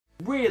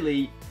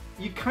really,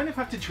 you kind of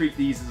have to treat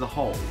these as a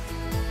whole.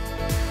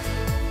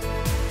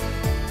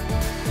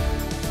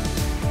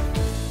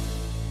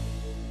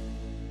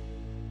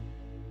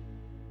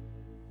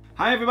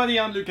 Hi everybody,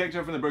 I'm Luke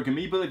Hector from the Broken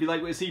Meeple. If you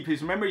like what you see,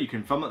 please remember you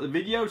can thumb up the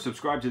video,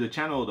 subscribe to the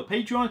channel or the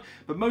Patreon,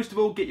 but most of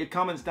all, get your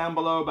comments down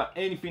below about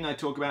anything I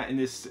talk about in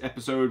this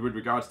episode with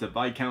regards to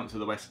Viscounts of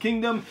the West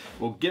Kingdom.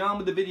 We'll get on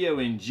with the video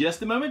in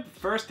just a moment.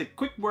 First, a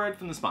quick word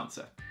from the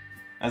sponsor.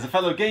 As a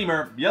fellow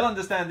gamer, you'll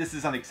understand this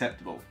is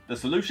unacceptable. The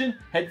solution?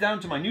 Head down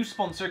to my new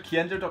sponsor,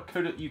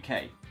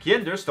 Kiender.co.uk.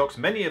 Kiender stocks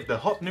many of the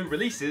hot new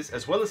releases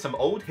as well as some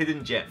old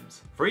hidden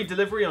gems. Free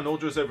delivery on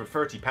orders over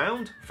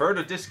 £30,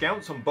 further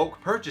discounts on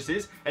bulk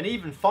purchases, and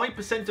even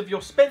 5% of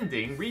your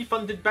spending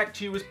refunded back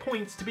to you as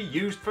points to be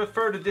used for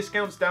further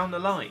discounts down the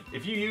line.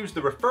 If you use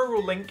the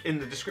referral link in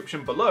the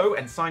description below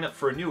and sign up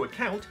for a new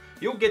account,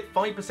 you'll get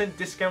 5%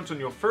 discount on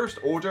your first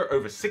order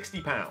over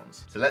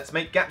 £60. So let's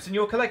make gaps in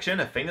your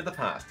collection a thing of the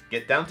past.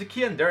 Get down to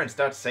Kiender and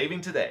start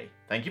saving today.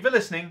 Thank you for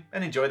listening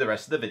and enjoy the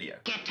rest of the video.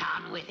 Get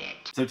on with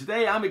it. So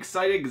today I'm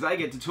excited because I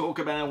get to talk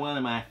about one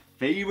of my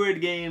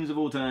favorite games of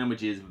all time,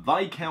 which is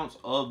Viscounts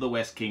of the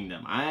West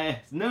Kingdom.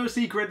 It's no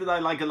secret that I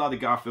like a lot of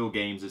Garfield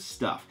games as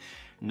stuff.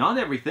 Not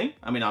everything.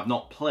 I mean, I've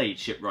not played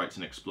Shipwrights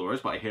and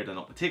Explorers, but I hear they're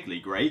not particularly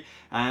great.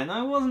 And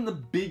I wasn't the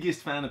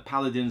biggest fan of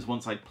Paladins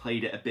once I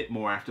played it a bit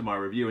more after my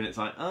review, and it's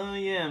like, oh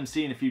yeah, I'm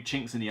seeing a few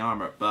chinks in the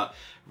armor. But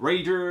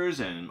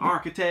Raiders and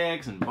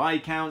Architects and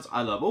Viscounts,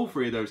 I love all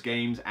three of those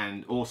games,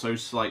 and also,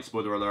 slight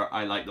spoiler alert,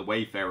 I like the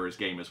Wayfarers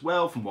game as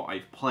well from what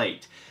I've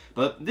played.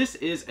 But this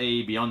is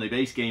a Beyond the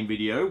Base Game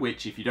video,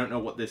 which if you don't know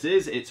what this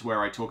is, it's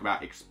where I talk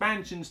about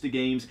expansions to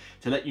games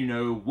to let you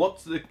know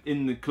what's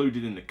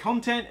included in the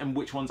content and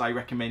which ones I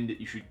recommend that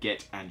you should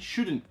get and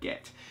shouldn't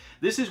get.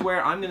 This is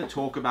where I'm going to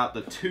talk about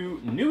the two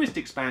newest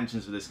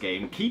expansions of this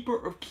game, Keeper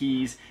of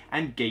Keys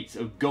and Gates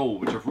of Gold,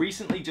 which have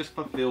recently just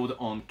fulfilled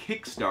on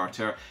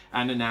Kickstarter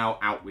and are now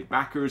out with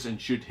backers and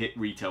should hit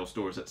retail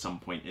stores at some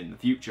point in the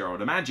future, I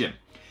would imagine.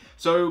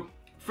 So,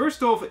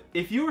 first off,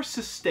 if you're a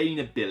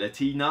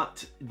sustainability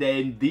nut,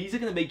 then these are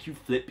going to make you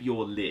flip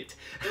your lid.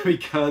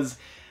 Because,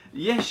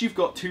 yes, you've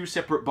got two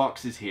separate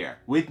boxes here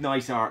with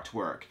nice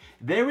artwork.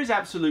 There is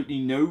absolutely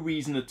no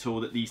reason at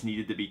all that these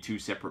needed to be two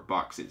separate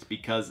boxes,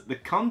 because the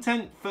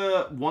content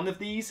for one of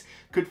these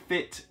could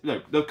fit,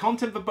 no, the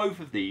content for both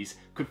of these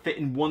could fit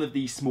in one of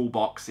these small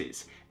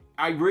boxes.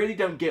 I really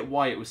don't get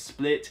why it was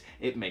split.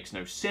 It makes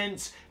no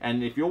sense.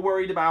 And if you're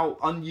worried about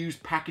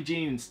unused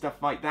packaging and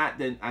stuff like that,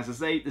 then as I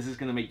say, this is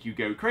going to make you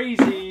go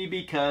crazy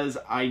because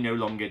I no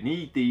longer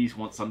need these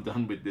once I'm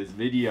done with this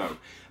video.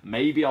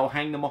 Maybe I'll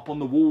hang them up on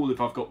the wall if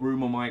I've got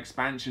room on my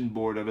expansion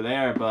board over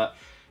there, but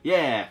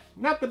yeah,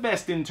 not the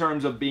best in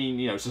terms of being,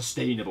 you know,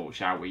 sustainable,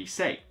 shall we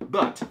say.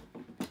 But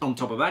on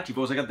top of that, you've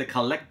also got the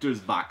collector's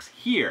box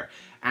here.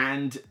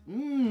 And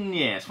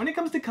yes, when it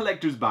comes to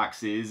collector's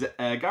boxes,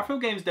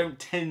 Garfield games don't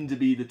tend to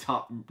be the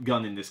top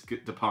gun in this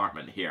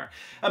department here.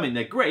 I mean,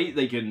 they're great,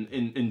 they can,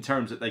 in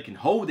terms that they can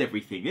hold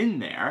everything in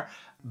there,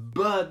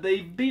 but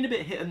they've been a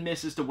bit hit and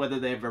miss as to whether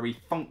they're very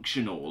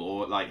functional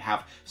or like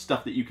have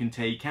stuff that you can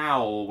take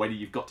out, or whether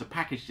you've got to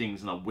package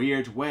things in a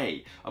weird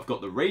way. I've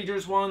got the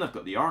Raiders one, I've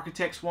got the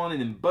Architects one,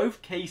 and in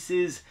both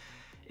cases,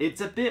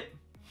 it's a bit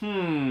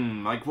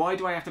like, why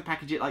do I have to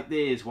package it like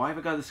this? Why have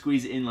I got to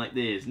squeeze it in like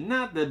this?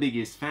 Not the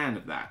biggest fan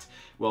of that.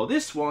 Well,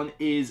 this one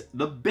is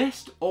the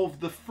best of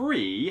the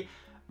three,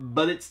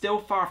 but it's still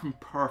far from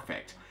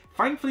perfect.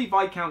 Thankfully,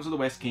 Viscounts of the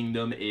West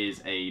Kingdom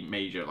is a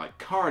major, like,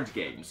 card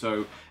game.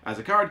 So, as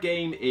a card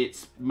game,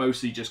 it's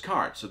mostly just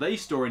cards. So they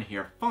store in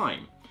here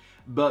fine.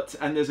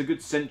 And there's a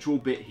good central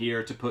bit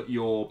here to put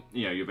your,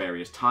 you know, your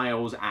various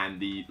tiles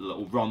and the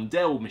little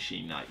rondelle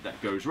machine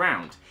that goes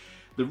round.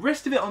 The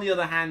rest of it, on the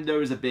other hand,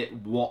 though, is a bit,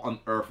 what on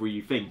earth were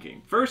you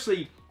thinking?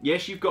 Firstly,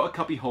 yes, you've got a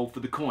cubby hole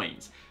for the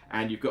coins,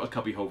 and you've got a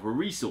cubby hole for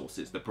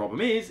resources. The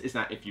problem is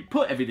that if you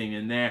put everything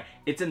in there,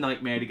 it's a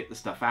nightmare to get the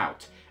stuff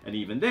out. And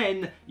even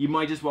then, you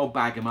might as well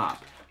bag them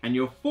up. And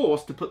you're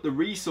forced to put the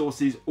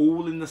resources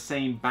all in the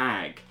same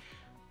bag.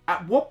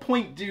 At what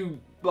point do,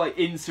 like,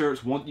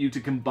 inserts want you to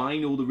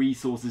combine all the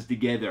resources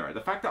together?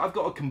 The fact that I've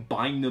got to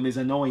combine them is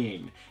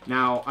annoying.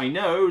 Now, I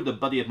know the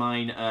buddy of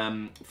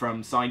mine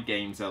from Side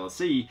Games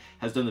LLC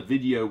has done a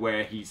video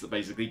where he's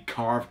basically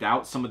carved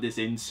out some of this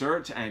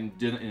insert and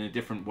done it in a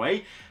different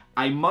way.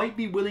 I might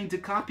be willing to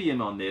copy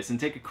him on this and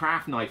take a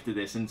craft knife to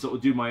this and sort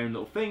of do my own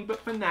little thing,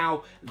 but for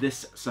now,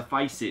 this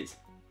suffices.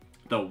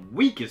 The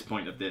weakest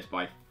point of this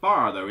by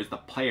far, though, is the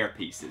player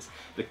pieces.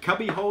 The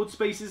cubby hold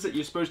spaces that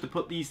you're supposed to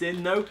put these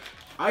in, though,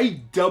 I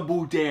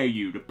double dare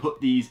you to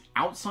put these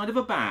outside of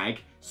a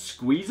bag,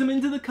 squeeze them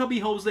into the cubby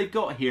holes they've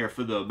got here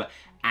for them,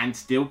 and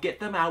still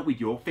get them out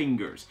with your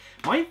fingers.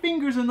 My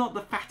fingers are not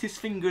the fattest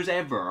fingers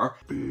ever.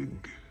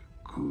 Big,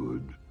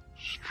 good,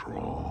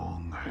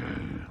 strong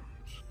hands.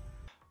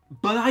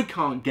 But I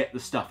can't get the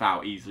stuff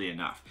out easily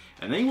enough.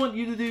 And they want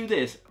you to do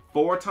this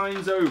 4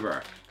 times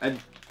over, and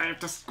I have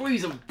to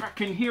squeeze them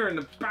back in here in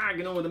the bag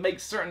in order to make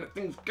certain that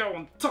things go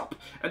on top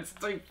and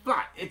stay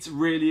flat. It's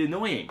really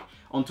annoying.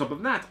 On top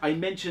of that, I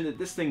mentioned that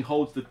this thing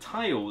holds the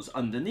tiles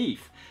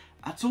underneath.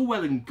 That's all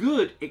well and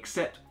good,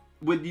 except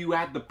when you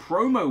add the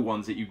promo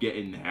ones that you get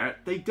in there,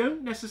 they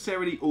don't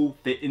necessarily all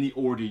fit in the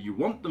order you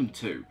want them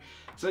to.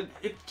 So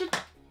it's just,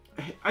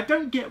 I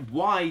don't get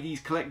why these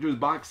collector's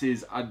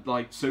boxes are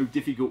like so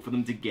difficult for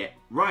them to get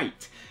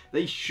right.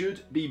 They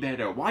should be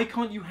better. Why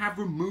can't you have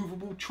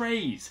removable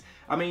trays?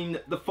 I mean,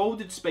 the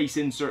folded space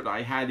insert that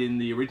I had in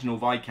the original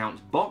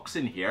Viscounts box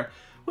in here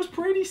was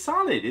pretty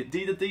solid. It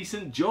did a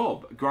decent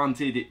job.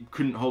 Granted, it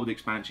couldn't hold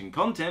expansion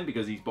content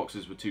because these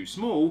boxes were too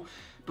small,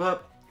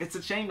 but it's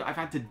a shame that I've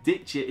had to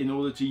ditch it in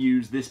order to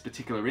use this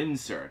particular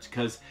insert,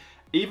 because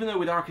even though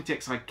with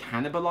Architects I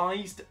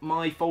cannibalized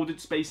my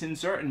folded space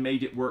insert and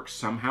made it work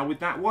somehow with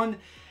that one,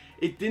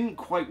 it didn't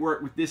quite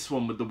work with this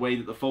one with the way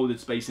that the folded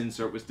space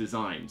insert was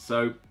designed.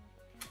 So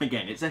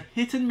again, it's a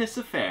hit and miss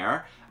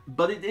affair,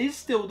 but it is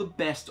still the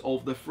best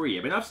of the 3.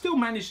 I mean, I've still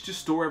managed to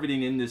store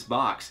everything in this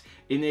box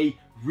in a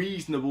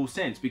reasonable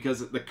sense,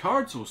 because the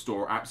cards will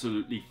store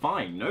absolutely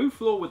fine. No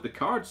flaw with the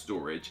card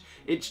storage.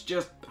 It's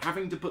just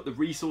having to put the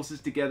resources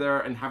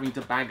together and having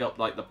to bag up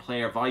like the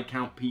player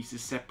Viscount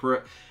pieces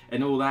separate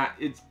and all that.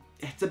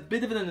 It's a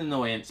bit of an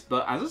annoyance,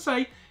 but as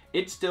I say,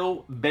 it's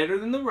still better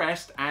than the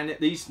rest, and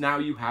at least now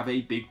you have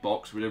a big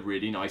box with a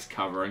really nice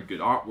cover and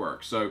good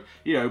artwork. So,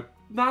 you know,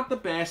 not the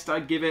best.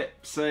 I'd give it,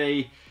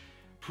 say,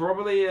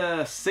 probably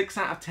a 6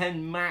 out of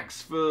 10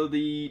 max for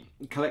the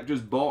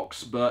collector's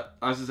box, but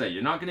as I say,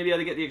 you're not going to be able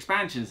to get the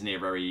expansions in here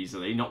very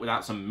easily, not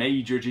without some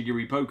major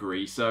jiggery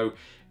pokery, so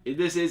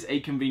this is a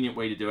convenient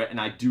way to do it, and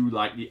I do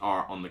like the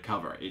art on the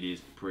cover. It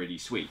is pretty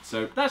sweet.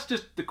 So that's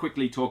just to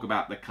quickly talk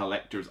about the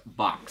collector's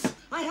box.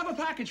 I have a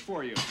package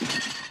for you.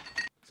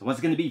 So what's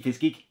it going to be,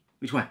 Fizzgeek?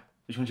 Which one?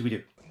 Which one should we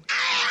do?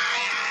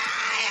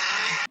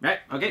 Right,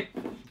 okay.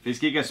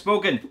 Fizzgeek has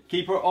spoken.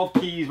 Keeper of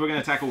Keys we're going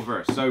to tackle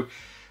first. So,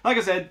 like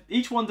I said,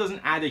 each one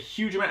doesn't add a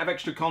huge amount of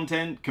extra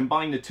content.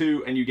 Combine the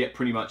two and you get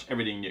pretty much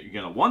everything that you're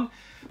going to want.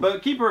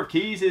 But Keeper of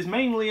Keys is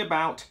mainly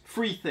about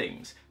 3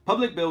 things: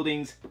 public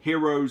buildings,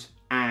 heroes,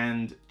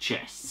 and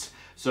chests.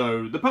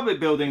 So the public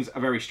buildings are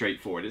very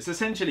straightforward. It's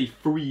essentially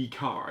 3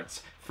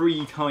 cards,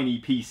 3 tiny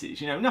pieces,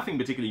 you know, nothing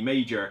particularly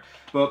major,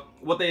 but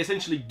what they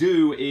essentially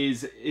do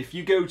is if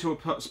you go to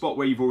a spot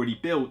where you've already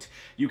built,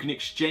 you can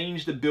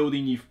exchange the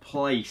building you've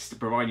placed,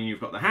 providing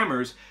you've got the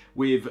hammers,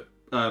 with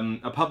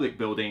a public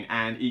building,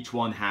 and each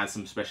one has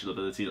some special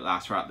ability that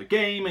lasts throughout the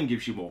game and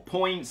gives you more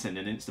points and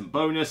an instant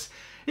bonus.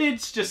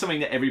 It's just something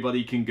that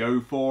everybody can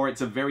go for.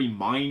 It's a very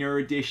minor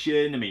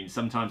addition. I mean,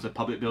 sometimes a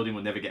public building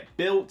will never get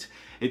built.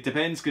 It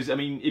depends, because, I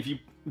mean, if you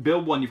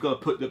build one, you've got to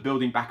put the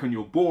building back on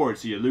your board,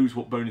 so you lose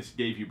what bonus it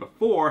gave you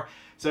before.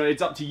 So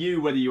it's up to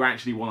you whether you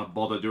actually want to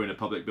bother doing a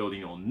public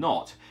building or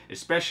not,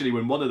 especially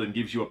when one of them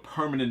gives you a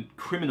permanent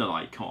criminal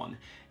icon.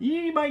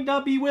 You might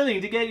not be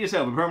willing to get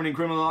yourself a permanent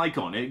criminal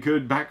icon. It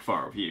could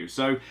backfire with you.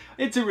 So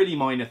it's a really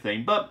minor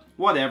thing, but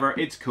whatever,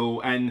 it's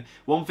cool. And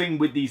one thing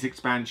with these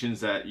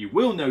expansions that you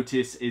will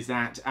notice is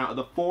that out of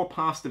the 4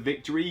 paths to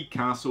victory,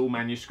 castle,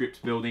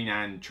 manuscript building,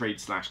 and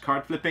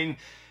trade/card flipping,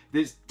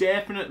 there's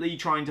definitely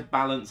trying to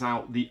balance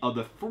out the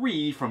other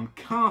 3 from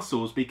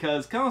castles,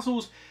 because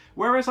castles,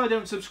 whereas I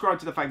don't subscribe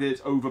to the fact that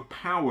it's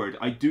overpowered,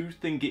 I do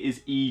think it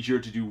is easier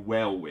to do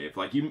well with.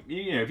 Like, you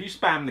know, if you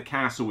spam the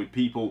castle with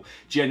people,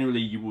 generally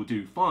you will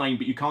do fine,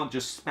 but you can't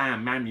just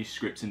spam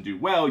manuscripts and do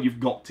well.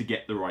 You've got to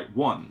get the right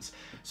ones.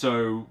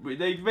 So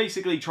they've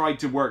basically tried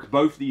to work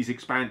both these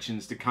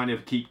expansions to kind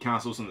of keep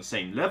castles on the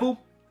same level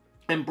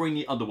and bring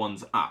the other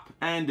ones up.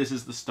 And this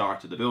is the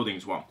start of the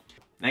buildings one.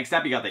 Next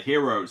up, you got the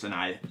heroes, and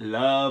I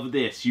love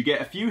this. You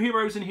get a few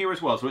heroes in here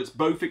as well, so it's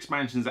both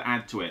expansions that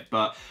add to it,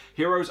 but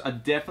heroes are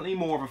definitely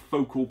more of a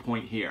focal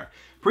point here.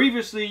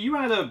 Previously, you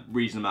had a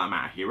reasonable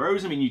amount of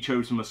heroes. I mean, you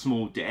chose from a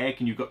small deck,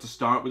 and you got to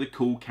start with a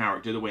cool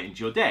character that went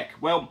into your deck.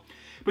 Well,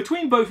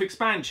 between both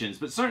expansions,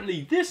 but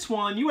certainly this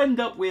one, you end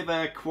up with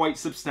quite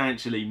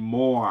substantially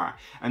more.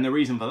 And the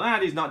reason for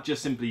that is not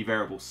just simply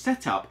variable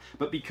setup,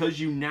 but because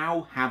you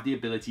now have the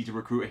ability to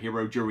recruit a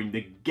hero during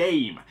the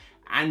game.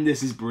 And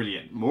this is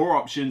brilliant. More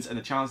options and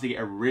a chance to get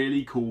a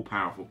really cool,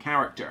 powerful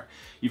character.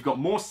 You've got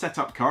more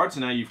setup cards,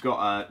 so now you've got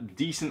a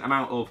decent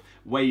amount of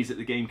ways that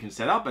the game can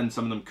set up, and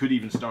some of them could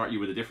even start you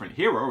with a different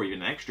hero or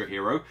even an extra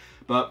hero.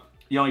 But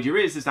the idea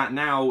is that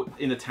now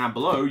in the tab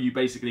below, you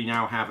basically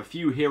now have a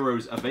few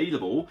heroes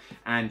available,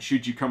 and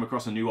should you come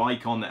across a new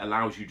icon that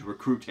allows you to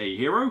recruit a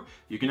hero,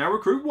 you can now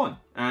recruit one.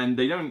 And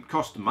they don't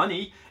cost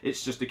money,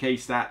 it's just a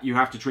case that you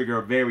have to trigger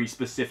a very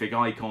specific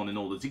icon in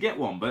order to get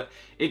one. But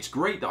it's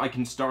great that I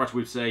can start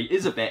with, say,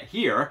 Isabet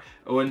here,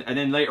 and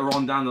then later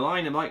on down the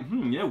line, I'm like,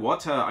 you know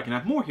what, I can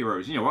have more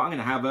heroes. You know what, I'm going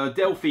to have a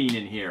Delphine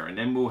in here, and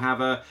then we'll have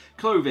a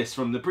Clovis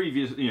from the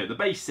previous, you know, the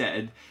base set.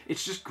 And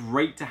it's just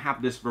great to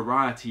have this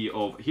variety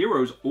of heroes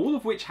heroes, all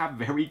of which have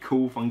very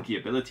cool, funky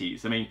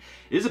abilities. I mean,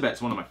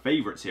 Isabet's one of my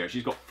favorites here.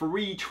 She's got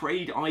 3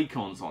 trade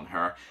icons on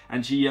her,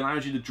 and she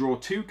allows you to draw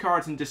 2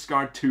 cards and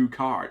discard 2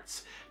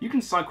 cards. You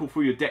can cycle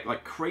through your deck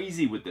like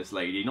crazy with this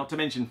lady, not to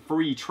mention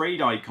 3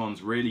 trade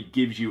icons really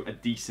gives you a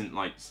decent,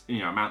 like,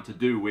 amount to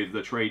do with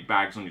the trade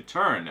bags on your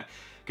turn.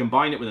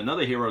 Combine it with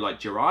another hero like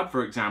Gerard,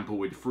 for example,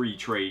 with 3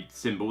 trade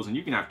symbols, and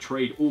you can have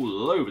trade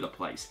all over the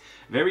place.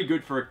 Very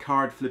good for a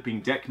card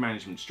flipping deck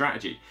management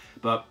strategy.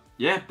 But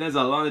yeah, there's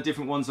a lot of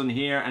different ones on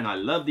here, and I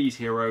love these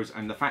heroes,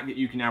 and the fact that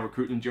you can now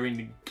recruit them during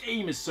the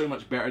game is so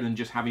much better than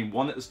just having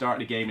one at the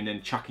start of the game and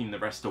then chucking the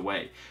rest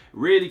away.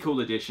 Really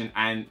cool addition,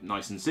 and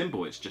nice and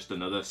simple. It's just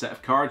another set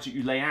of cards that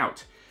you lay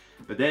out.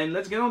 But then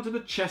let's get on to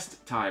the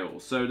chest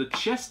tiles. So the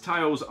chest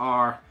tiles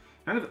are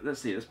kind of, let's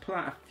see, let's pull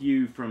out a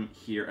few from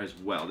here as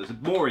well. There's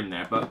more in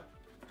there, but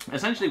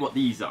essentially what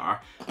these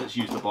are, let's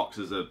use the box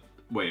as a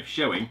way of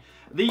showing.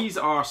 These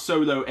are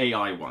solo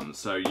AI ones,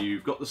 so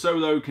you've got the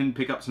solo can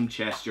pick up some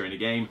chests during the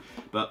game,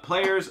 but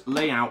players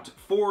lay out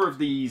 4 of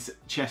these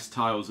chest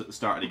tiles at the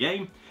start of the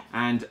game,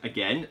 and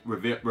again,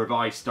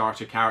 revised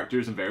starter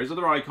characters and various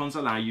other icons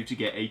allow you to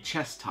get a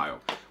chest tile.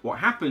 What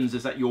happens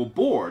is that your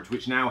board,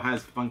 which now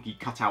has funky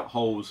cutout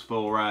holes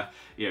for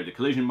the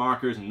collision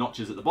markers and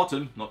notches at the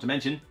bottom, not to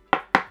mention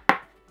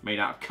made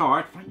out of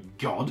card, thank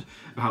God,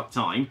 about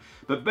time.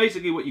 But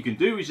basically what you can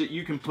do is that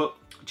you can put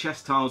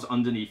chest tiles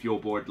underneath your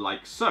board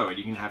like so, and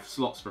you can have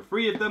slots for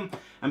 3 of them.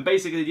 And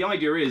basically the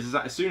idea is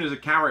that as soon as a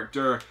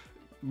character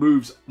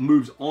moves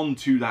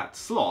onto that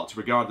slot,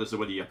 regardless of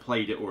whether you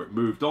played it or it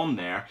moved on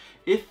there,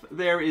 if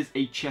there is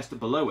a chest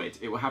below it,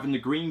 it will have in the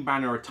green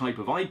banner a type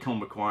of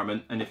icon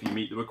requirement, and if you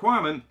meet the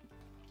requirement,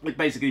 it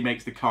basically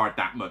makes the card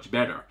that much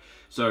better.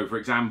 So for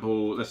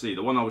example, let's see,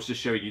 the one I was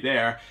just showing you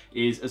there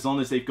is as long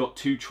as they've got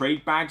 2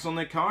 trade bags on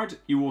their card,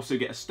 you also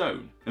get a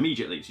stone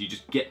immediately, so you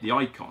just get the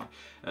icon.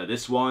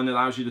 This one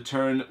allows you to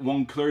turn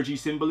 1 clergy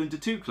symbol into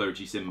 2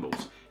 clergy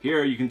symbols.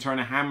 Here you can turn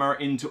a hammer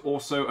into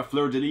also a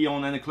fleur-de-lis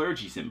and a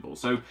clergy symbol.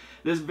 So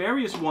there's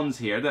various ones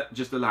here that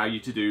just allow you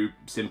to do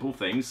simple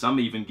things. Some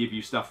even give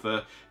you stuff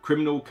for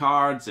criminal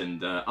cards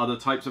and other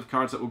types of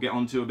cards that we'll get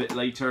onto a bit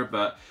later.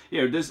 But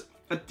there's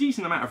a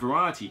decent amount of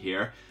variety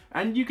here,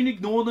 and you can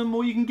ignore them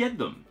or you can get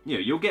them.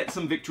 You'll get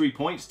some victory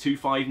points, 2,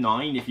 5,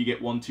 9 if you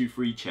get 1, 2,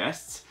 3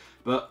 chests.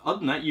 But other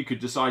than that, you could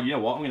decide, you know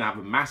what, I'm going to have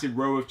a massive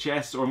row of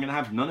chests, or I'm going to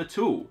have none at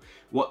all.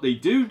 What they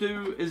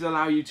do is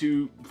allow you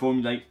to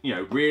formulate,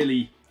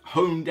 really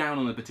hone down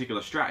on a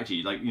particular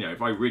strategy. Like,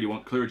 if I really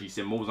want clergy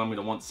symbols, I'm going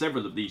to want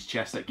several of these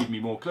chests that give me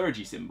more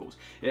clergy symbols.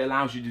 It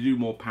allows you to do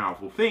more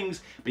powerful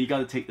things, but you got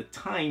to take the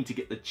time to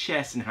get the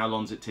chests, and how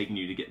long is it taking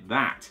you to get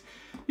that?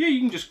 Yeah, you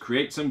can just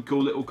create some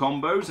cool little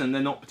combos, and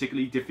they're not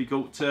particularly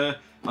difficult to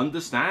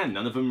understand.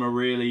 None of them are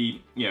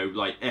really,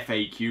 like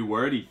FAQ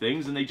worthy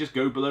things, and they just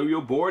go below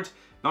your board.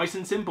 Nice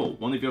and simple.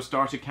 One of your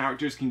starter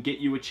characters can get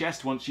you a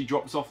chest once she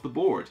drops off the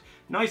board.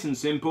 Nice and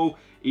simple.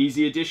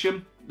 Easy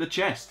addition, the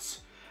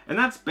chests. And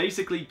that's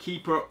basically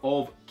Keeper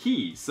of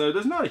Keys. So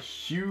there's not a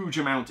huge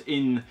amount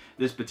in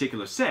this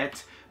particular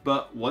set,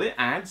 but what it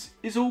adds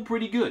is all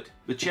pretty good.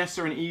 The chests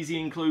are an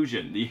easy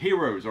inclusion. The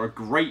heroes are a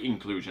great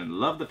inclusion.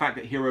 Love the fact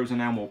that heroes are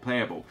now more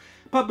playable.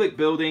 Public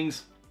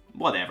buildings,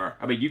 whatever.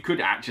 I mean, you could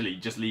actually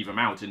just leave them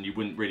out and you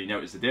wouldn't really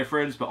notice the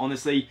difference, but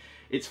honestly,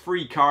 it's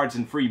free cards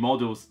and free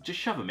models. Just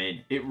shove them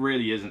in. It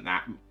really isn't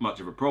that much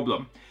of a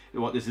problem.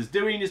 What this is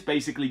doing is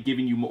basically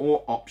giving you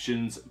more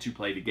options to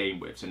play the game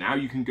with. So now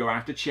you can go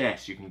after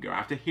chests, you can go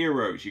after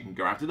heroes, you can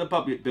go after the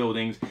public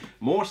buildings,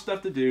 more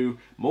stuff to do,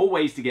 more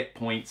ways to get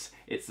points.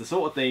 It's the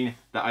sort of thing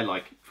that I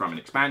like from an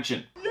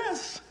expansion.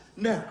 Yes!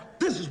 Now,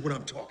 this is what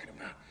I'm talking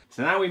about.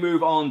 So now we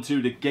move on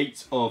to the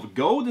Gates of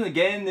Gold, and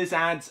again this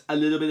adds a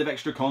little bit of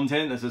extra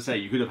content. As I say,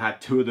 you could have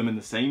had 2 of them in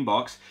the same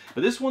box,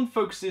 but this one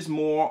focuses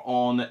more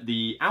on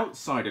the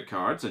outsider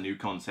cards, a new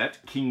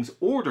concept, King's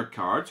Order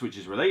cards, which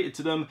is related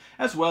to them,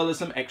 as well as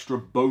some extra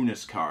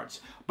bonus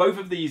cards. Both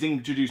of these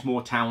introduce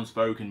more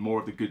townsfolk and more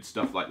of the good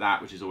stuff like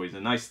that, which is always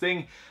a nice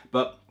thing.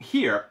 But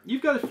here,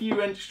 you've got a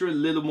few extra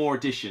little more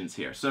additions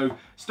here. So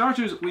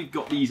starters, we've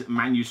got these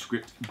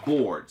manuscript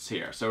boards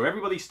here. So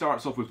everybody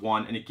starts off with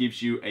one, and it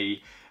gives you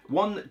a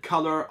 1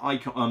 color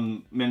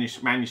icon,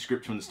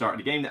 manuscript from the start of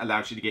the game that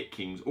allows you to get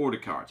King's Order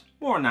cards.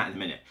 More on that in a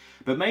minute.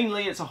 But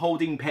mainly it's a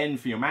holding pen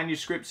for your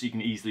manuscript, so you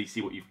can easily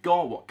see what you've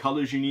got, what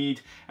colors you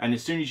need, and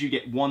as soon as you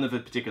get one of a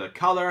particular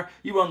color,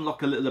 you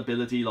unlock a little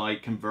ability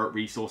like convert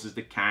resources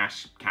to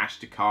cash, cash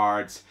to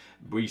cards,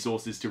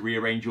 resources to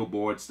rearrange your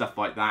board, stuff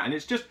like that. And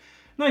it's just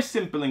nice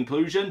simple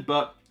inclusion,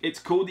 but it's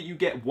cool that you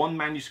get 1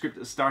 manuscript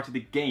at the start of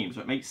the game,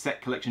 so it makes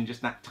set collection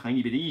just that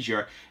tiny bit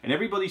easier, and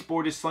everybody's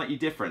board is slightly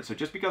different, so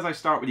just because I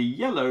start with a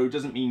yellow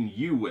doesn't mean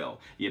you will.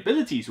 The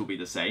abilities will be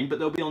the same, but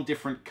they'll be on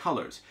different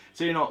colours,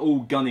 so you're not all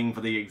gunning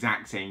for the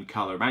exact same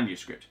colour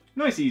manuscript.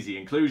 Nice easy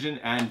inclusion,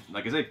 and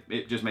like I say,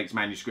 it just makes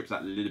manuscripts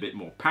that little bit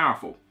more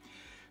powerful.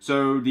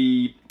 So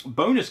the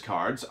bonus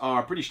cards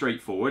are pretty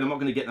straightforward. I'm not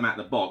going to get them out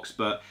of the box,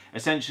 but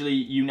essentially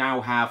you now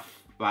have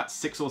about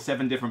 6 or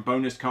 7 different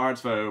bonus cards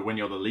for when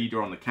you're the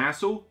leader on the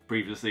castle.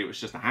 Previously it was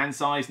just a hand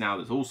size, now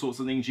there's all sorts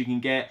of things you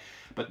can get.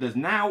 But there's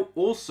now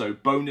also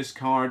bonus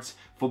cards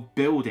for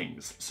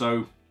buildings.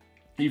 So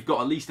you've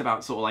got at least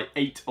about sort of like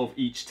 8 of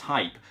each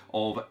type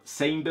of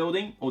same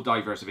building or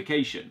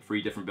diversification.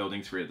 3 different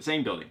buildings, 3 of the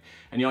same building.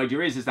 And the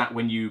idea is that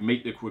when you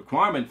make the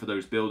requirement for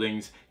those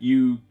buildings,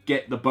 you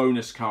get the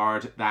bonus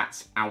card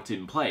that's out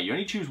in play. You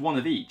only choose 1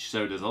 of each,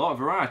 so there's a lot of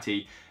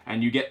variety,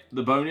 and you get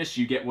the bonus,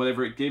 you get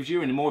whatever it gives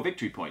you, and more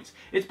victory points.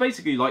 It's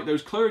basically like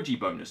those clergy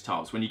bonus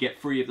tiles when you get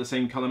 3 of the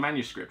same color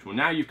manuscript. Well,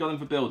 now you've got them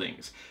for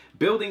buildings.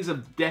 Buildings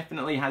have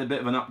definitely had a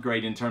bit of an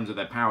upgrade in terms of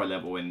their power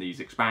level in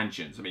these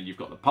expansions. I mean, you've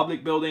got the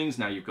public buildings,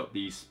 now you've got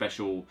these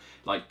special,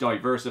 like,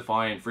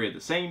 diversify and 3 of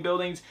the same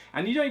buildings,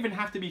 and you don't even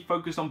have to be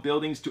focused on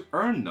buildings to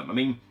earn them. I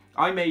mean,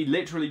 I may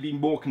literally be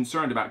more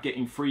concerned about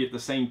getting 3 of the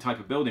same type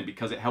of building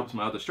because it helps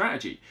my other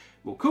strategy.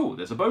 Well, cool,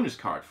 there's a bonus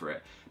card for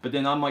it. But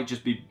then I might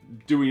just be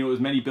doing as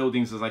many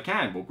buildings as I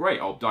can. Well, great,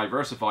 I'll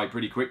diversify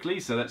pretty quickly,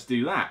 so let's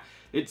do that.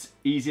 It's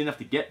easy enough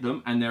to get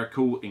them, and they're a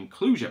cool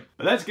inclusion.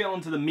 But let's get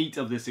on to the meat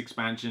of this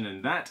expansion,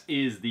 and that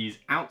is these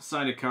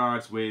outsider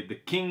cards with the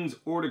King's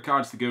Order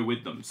cards to go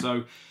with them.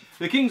 So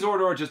the King's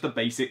Order are just a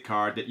basic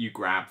card that you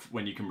grab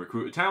when you can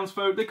recruit a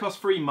townsfolk. They cost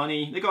free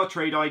money, they got a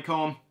trade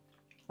icon.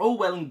 All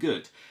well and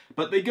good,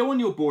 but they go on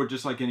your board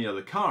just like any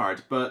other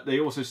card, but they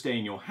also stay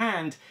in your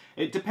hand.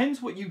 It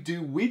depends what you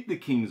do with the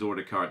King's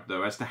Order card,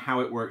 though, as to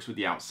how it works with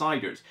the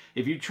outsiders.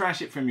 If you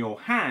trash it from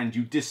your hand,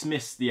 you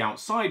dismiss the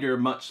outsider,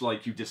 much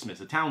like you dismiss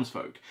a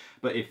townsfolk.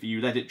 But if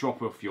you let it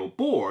drop off your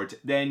board,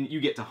 then you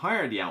get to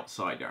hire the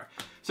outsider.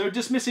 So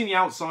dismissing the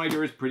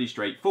outsider is pretty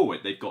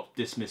straightforward. They've got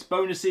dismiss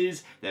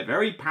bonuses, they're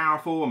very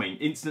powerful. I mean,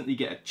 instantly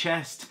get a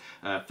chest,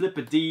 flip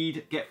a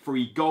deed, get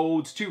free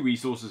gold, 2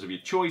 resources of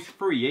your choice,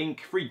 free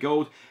ink, free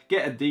gold,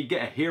 get a deed,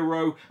 get a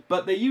hero,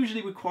 but they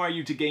usually require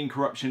you to gain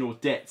corruption or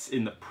debts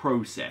in the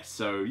process.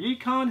 So you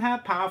can't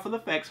have powerful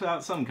effects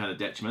without some kind of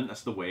detriment.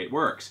 That's the way it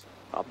works.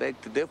 I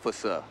beg to differ,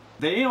 sir.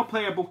 They are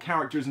playable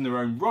characters in their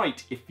own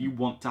right if you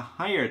want to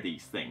hire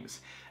these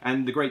things.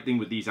 And the great thing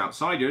with these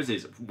outsiders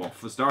is, well,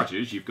 for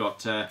starters, you've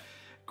got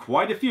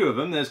quite a few of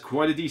them. There's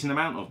quite a decent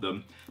amount of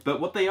them.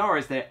 But what they are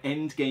is their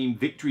end game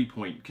victory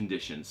point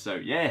conditions. So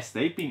yes,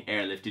 they've been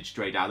airlifted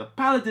straight out of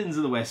Paladins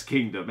of the West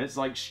Kingdom. It's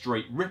like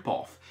straight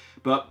rip-off.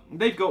 But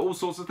they've got all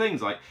sorts of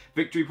things, like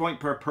victory point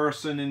per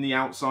person in the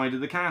outside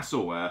of the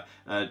castle,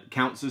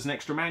 counts as an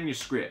extra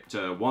manuscript,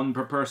 1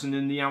 per person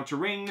in the outer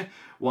ring,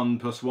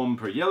 1+1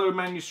 per yellow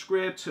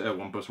manuscript,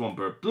 1+1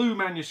 per blue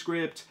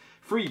manuscript,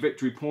 free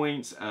victory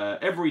points,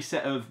 every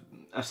set of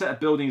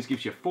buildings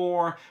gives you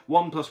 4,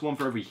 1+1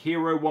 for every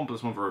hero,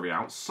 1+1 for every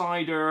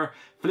outsider,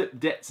 flip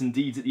debts and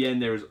deeds at the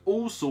end. There is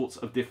all sorts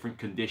of different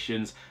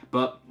conditions,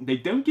 but they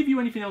don't give you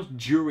anything else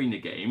during the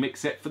game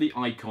except for the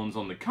icons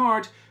on the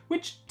card,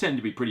 which tend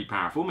to be pretty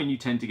powerful. I mean, you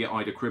tend to get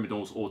either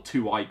criminals or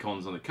 2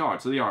 icons on the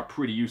card, so they are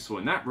pretty useful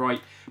in that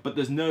right, but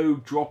there's no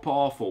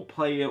drop-off or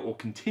player or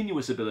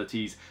continuous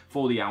abilities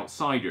for the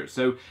outsiders.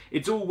 So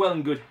it's all well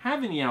and good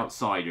having the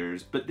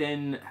outsiders, but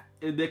then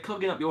they're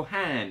clogging up your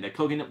hand, they're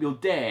clogging up your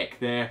deck,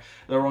 they're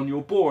on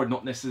your board,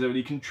 not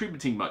necessarily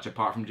contributing much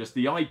apart from just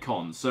the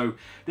icons. So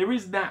there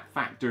is that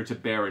factor to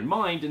bear in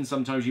mind, and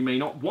sometimes you may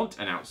not want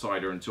an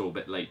outsider until a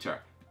bit later.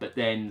 But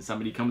then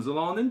somebody comes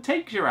along and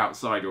takes your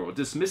outsider or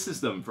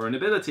dismisses them for an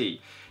ability.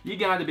 You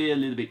gotta be a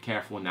little bit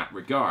careful in that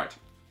regard.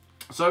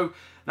 So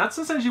that's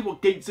essentially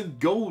what Gates of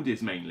Gold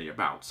is mainly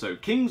about. So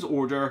King's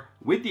Order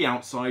with the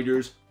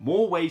outsiders,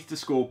 more ways to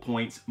score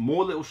points,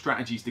 more little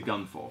strategies to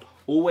gun for.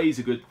 Always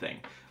a good thing.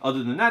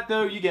 Other than that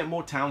though, you get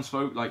more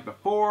townsfolk like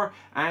before,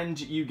 and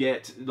you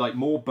get like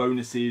more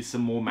bonuses,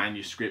 some more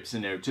manuscripts,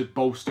 to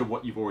bolster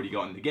what you've already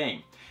got in the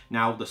game.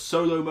 Now the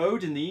solo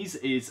mode in these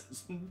is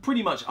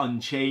pretty much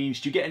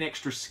unchanged. You get an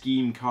extra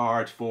scheme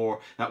card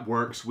that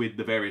works with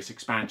the various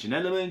expansion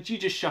elements. You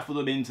just shuffle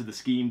them into the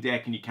scheme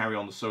deck and you carry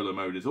on the solo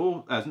mode as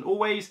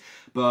always,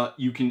 but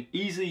you can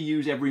easily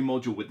use every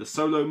module with the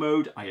solo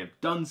mode. I have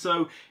done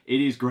so.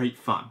 It is great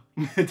fun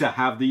to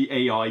have the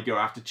AI go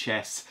after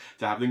chests,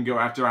 to have them go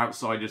after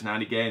outsiders now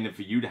and again, and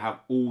for you to have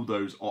all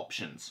those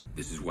options.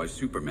 This is why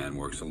Superman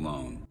works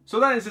alone. So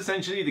that is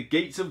essentially the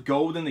Gates of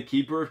Gold and the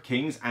Keeper of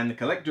Kings and the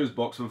Collector's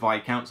Box for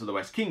Viscounts of the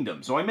West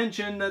Kingdom. So I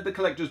mentioned that the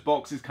Collector's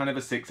Box is kind of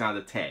a 6 out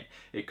of 10.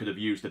 It could have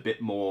used a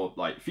bit more,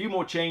 like a few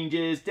more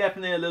changes,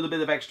 definitely a little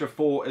bit of extra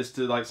thought as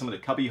to like some of the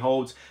cubby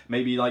holds.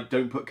 Maybe like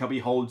don't put cubby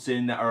holds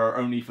in that are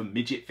only for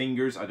midget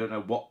fingers. I don't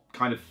know what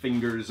kind of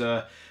fingers,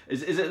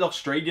 is it an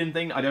Australian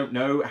thing? I don't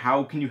know.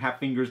 How can you have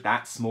fingers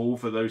that small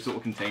for those sort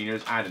of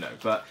containers? I don't know.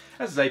 But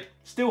as I say,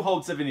 still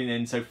hold 7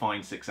 in, so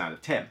fine, 6 out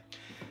of 10.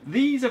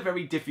 These are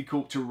very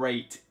difficult to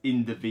rate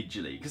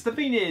individually, because the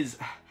thing is,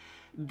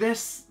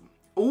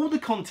 all the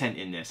content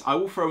in this I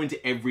will throw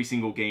into every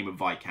single game of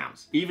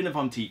Viscounts, even if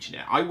I'm teaching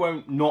it. I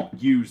won't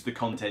not use the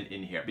content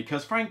in here,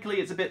 because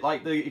frankly it's a bit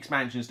like the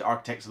expansions to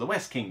Architects of the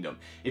West Kingdom.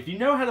 If you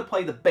know how to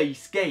play the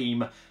base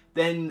game,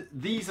 then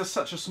these are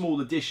such a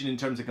small addition in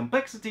terms of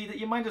complexity that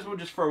you might as well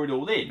just throw it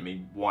all in. I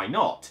mean, why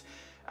not?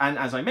 And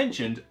as I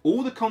mentioned,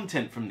 all the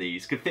content from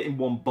these could fit in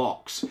one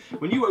box.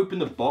 When you open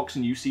the box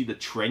and you see the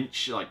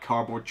trench, like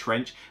cardboard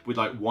trench, with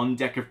like one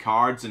deck of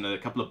cards and a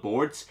couple of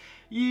boards,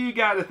 you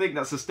gotta think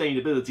that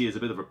sustainability is a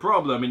bit of a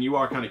problem, and you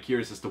are kind of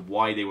curious as to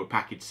why they were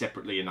packaged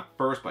separately in the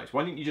first place.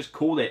 Why didn't you just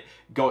call it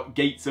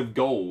Gates of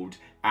Gold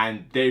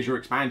and there's your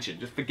expansion?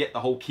 Just forget the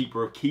whole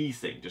Keeper of Keys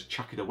thing, just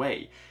chuck it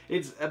away.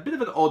 It's a bit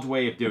of an odd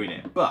way of doing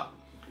it, but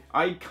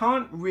I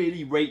can't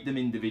really rate them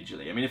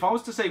individually. I mean, if I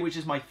was to say which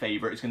is my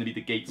favourite, it's going to be the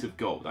Gates of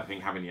Gold. I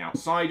think having the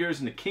Outsiders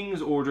and the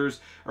King's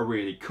Orders are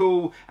really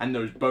cool, and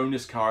those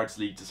bonus cards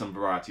lead to some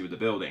variety with the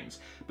buildings.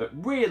 But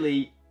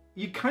really,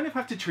 you kind of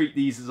have to treat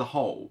these as a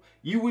whole.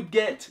 You would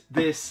get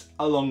this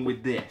along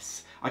with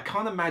this. I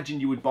can't imagine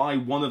you would buy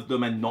one of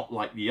them and not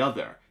like the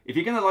other. If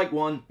you're going to like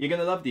one, you're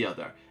going to love the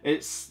other.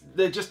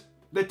 They're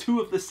two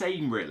of the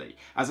same, really.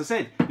 As I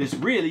said, this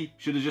really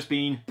should have just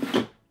been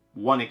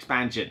one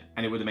expansion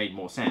and it would have made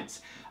more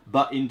sense.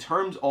 But in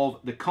terms of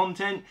the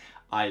content,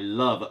 I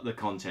love the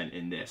content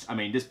in this. I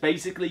mean, this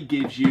basically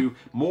gives you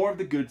more of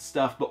the good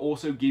stuff, but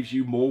also gives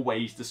you more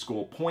ways to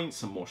score points,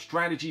 some more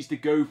strategies to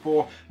go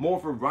for, more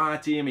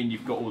variety. I mean,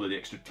 you've got all of the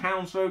extra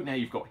townsfolk, now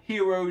you've got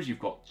heroes, you've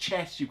got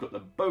chests, you've got the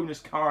bonus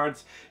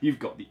cards, you've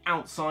got the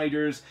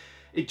Outsiders.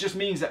 It just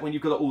means that when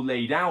you've got it all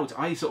laid out,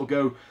 I sort of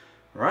go,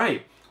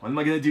 right, what am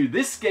I going to do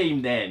this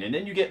game then? And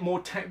then you get more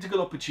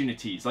tactical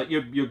opportunities. Like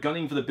you're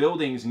gunning for the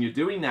buildings and you're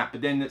doing that,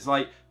 but then it's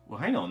like, well,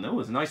 hang on,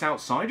 there's a nice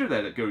Outsider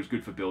there that goes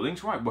good for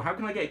buildings. Right, well, how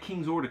can I get a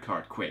King's Order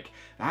card quick?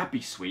 That'd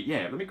be sweet.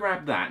 Yeah, let me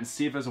grab that and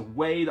see if there's a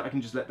way that I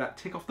can just let that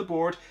tick off the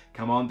board.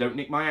 Come on, don't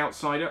nick my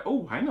Outsider.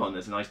 Oh, hang on,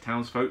 there's a nice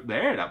townsfolk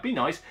there. That'd be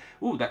nice.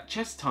 Oh, that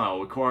chest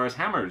tile requires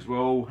hammers.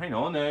 Well, hang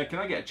on, can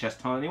I get a chest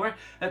tile anywhere?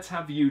 Let's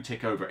have you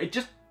tick over. It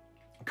just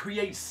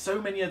creates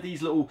so many of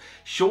these little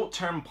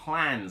short-term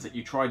plans that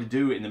you try to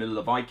do in the middle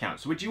of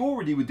Viscounts, which you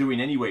already were doing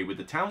anyway with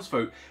the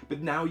townsfolk, but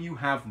now you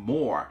have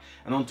more.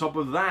 And on top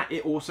of that,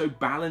 it also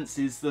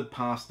balances the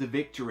path to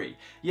victory.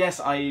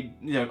 Yes, I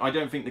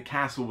don't think the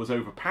castle was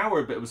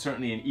overpowered, but it was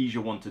certainly an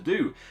easier one to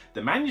do.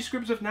 The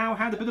manuscripts have now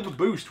had a bit of a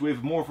boost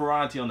with more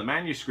variety on the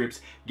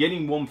manuscripts,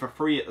 getting one for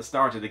free at the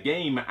start of the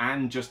game,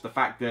 and just the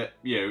fact that,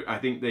 I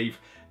think they've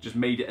just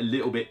made it a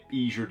little bit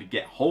easier to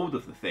get hold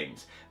of the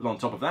things. But on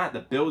top of that, the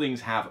buildings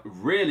have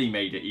really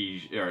made it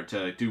easier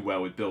to do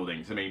well with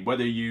buildings. I mean,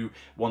 whether you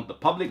want the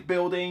public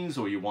buildings,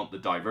 or you want the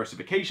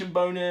diversification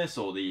bonus,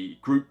 or the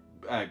group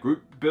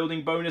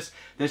building bonus,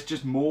 there's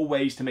just more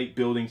ways to make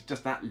buildings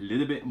just that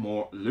little bit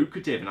more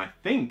lucrative. And I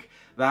think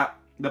that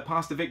the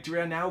paths to victory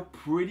are now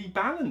pretty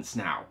balanced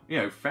now.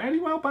 Fairly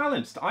well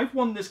balanced. I've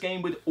won this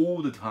game with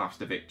all the paths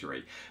to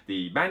victory.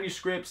 The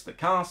manuscripts, the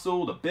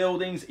castle, the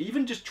buildings,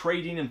 even just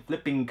trading and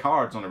flipping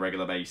cards on a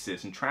regular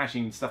basis and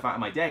trashing stuff out of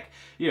my deck.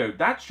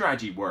 That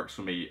strategy works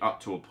for me up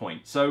to a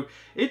point. So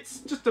it's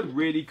just a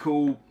really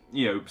cool,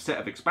 set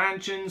of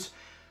expansions.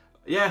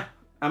 Yeah.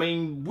 I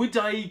mean, would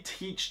I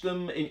teach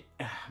them?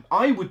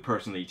 I would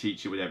personally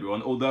teach it with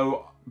everyone,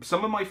 although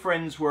some of my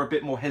friends were a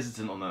bit more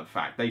hesitant on that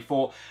fact. They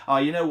thought,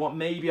 you know what,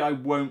 maybe I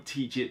won't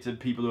teach it to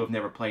people who have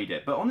never played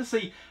it. But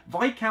honestly,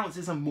 Viscounts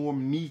is a more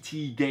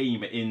meaty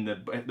game in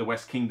the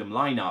West Kingdom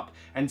lineup,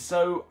 and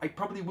so I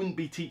probably wouldn't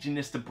be teaching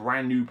this to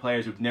brand new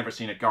players who've never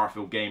seen a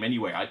Garfield game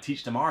anyway. I'd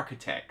teach them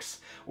Architects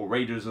or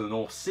Raiders of the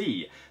North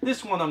Sea.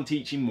 This one I'm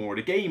teaching more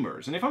to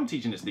gamers, and if I'm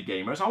teaching this to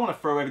gamers, I want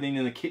to throw everything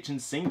in the kitchen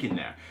sink in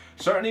there.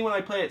 Certainly when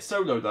I play it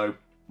solo though,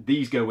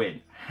 these go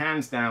in,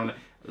 hands down.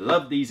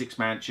 Love these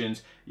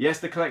expansions. Yes,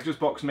 the collector's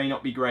box may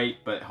not be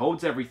great, but it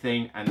holds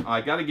everything, and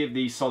I gotta give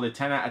these solid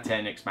 10 out of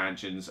 10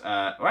 expansions.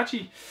 Or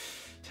actually,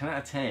 10 out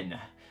of 10.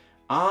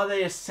 Are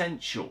they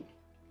essential?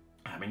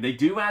 I mean, they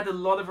do add a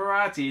lot of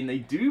variety, and they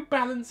do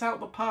balance out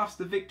the paths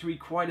to victory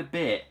quite a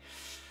bit.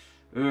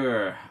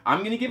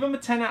 I'm gonna give them a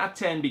 10 out of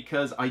 10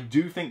 because I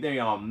do think they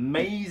are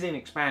amazing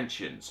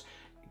expansions.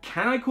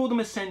 Can I call them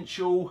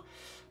essential?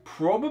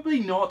 Probably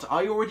not.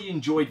 I already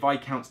enjoyed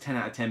Viscounts 10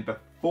 out of 10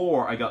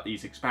 before I got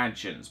these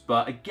expansions,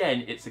 but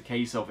again, it's a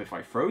case of if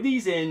I throw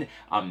these in,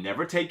 I'm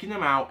never taking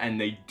them out, and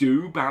they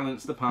do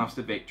balance the paths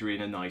to victory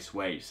in a nice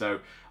way. So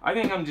I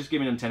think I'm just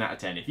giving them 10 out of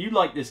 10. If you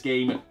like this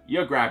game,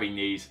 you're grabbing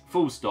these,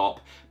 full stop.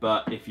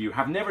 But if you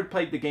have never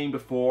played the game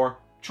before,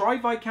 try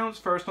Viscounts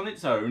first on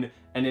its own,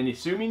 and then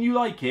assuming you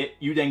like it,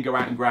 you then go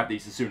out and grab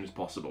these as soon as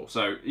possible.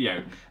 So,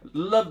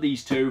 love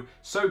these two.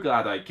 So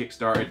glad I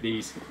kickstarted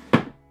these.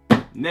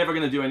 Never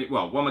going to do any...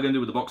 Well, what am I going to do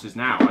with the boxes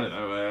now? I don't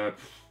know.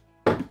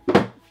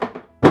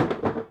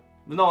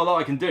 There's not a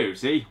lot I can do,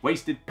 see?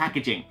 Wasted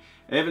packaging.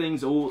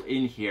 Everything's all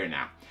in here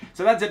now.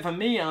 So that's it from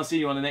me. I'll see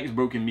you on the next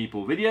Broken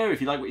Meeple video.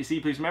 If you like what you see,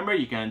 please remember,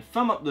 you can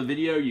thumb up the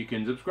video, you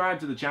can subscribe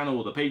to the channel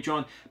or the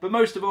Patreon, but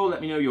most of all,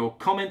 let me know your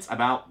comments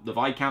about the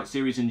Viscounts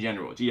series in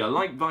general. Do you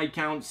like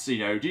Viscounts? Do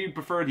you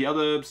prefer the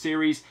other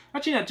series?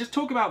 Actually, no, just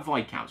talk about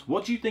Viscounts.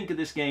 What do you think of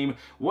this game?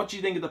 What do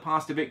you think of the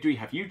path to victory?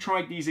 Have you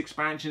tried these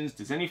expansions?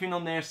 Does anything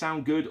on there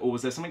sound good, or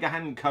was there something I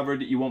hadn't covered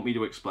that you want me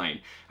to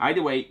explain?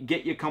 Either way,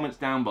 get your comments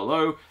down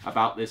below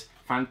about this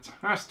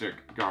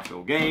fantastic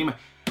Garfield game.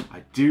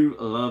 I do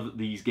love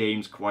these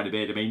games quite a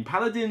bit. I mean,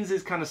 Paladins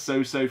is kind of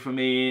so-so for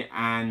me,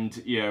 and,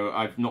 you know,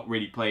 I've not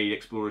really played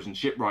Explorers and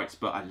Shipwrights,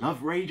 but I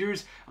love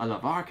Raiders, I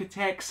love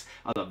Architects,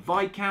 I love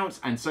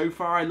Viscounts, and so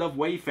far I love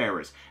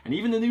Wayfarers. And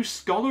even the new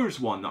Scholars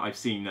one that I've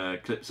seen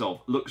clips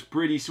of looks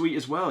pretty sweet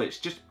as well.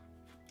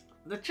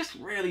 They're just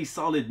really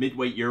solid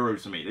midweight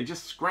Euros for me. They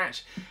just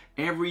scratch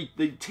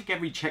they tick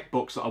every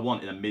checkbox that I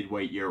want in a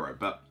midweight Euro.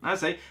 But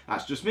as I say,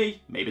 that's just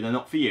me. Maybe they're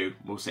not for you.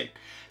 We'll see.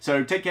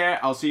 So take care.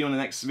 I'll see you on the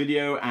next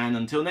video. And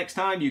until next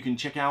time, you can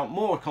check out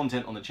more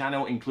content on the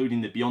channel,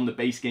 including the Beyond the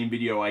Base Game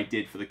video I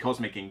did for the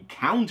Cosmic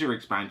Encounter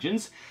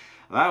expansions.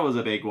 That was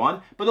a big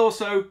one. But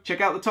also,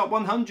 check out the top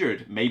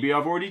 100. Maybe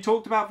I've already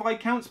talked about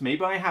Viscounts,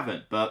 maybe I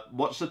haven't. But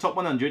watch the top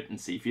 100 and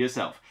see for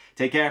yourself.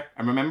 Take care,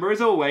 and remember, as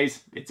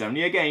always, it's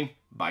only a game.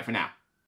 Bye for now.